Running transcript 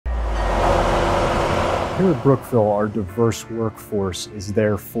Here at Brookville, our diverse workforce is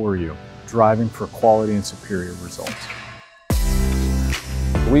there for you, driving for quality and superior results.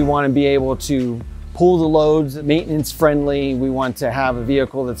 We want to be able to pull the loads, maintenance friendly. We want to have a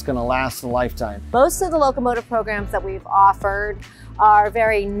vehicle that's going to last a lifetime. Most of the locomotive programs that we've offered are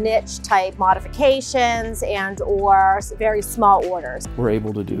very niche type modifications or very small orders. We're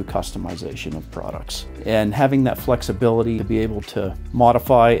able to do customization of products, and having that flexibility to be able to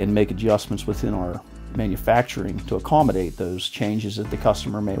modify and make adjustments within our manufacturing to accommodate those changes that the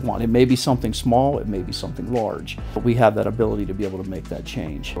customer may want. It may be something small, it may be something large, but we have that ability to be able to make that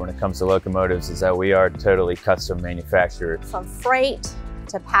change. When it comes to locomotives, is that we are totally custom manufactured. From freight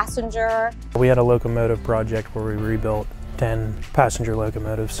to passenger. We had a locomotive project where we rebuilt 10 passenger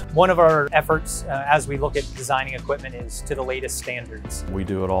locomotives. One of our efforts as we look at designing equipment is to the latest standards. We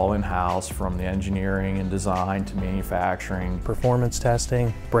do it all in-house, from the engineering and design to manufacturing. Performance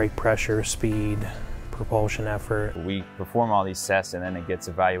testing, brake pressure, speed, propulsion effort. We perform all these tests and then it gets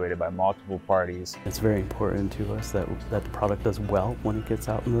evaluated by multiple parties. It's very important to us that the product does well when it gets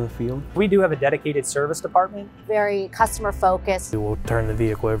out into the field. We do have a dedicated service department. Very customer focused. We will turn the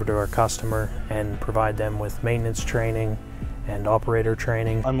vehicle over to our customer and provide them with maintenance training and operator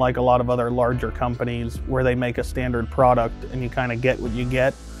training. Unlike a lot of other larger companies where they make a standard product and you kind of get what you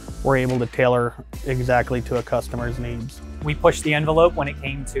get, we're able to tailor exactly to a customer's needs. We pushed the envelope when it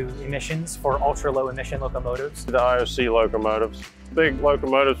came to emissions for ultra-low emission locomotives. The IOC locomotives, big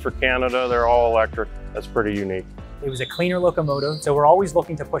locomotives for Canada, they're all electric. That's pretty unique. It was a cleaner locomotive, so we're always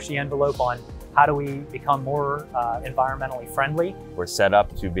looking to push the envelope on how do we become more environmentally friendly. We're set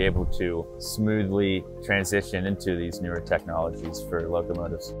up to be able to smoothly transition into these newer technologies for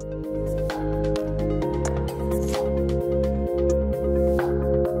locomotives.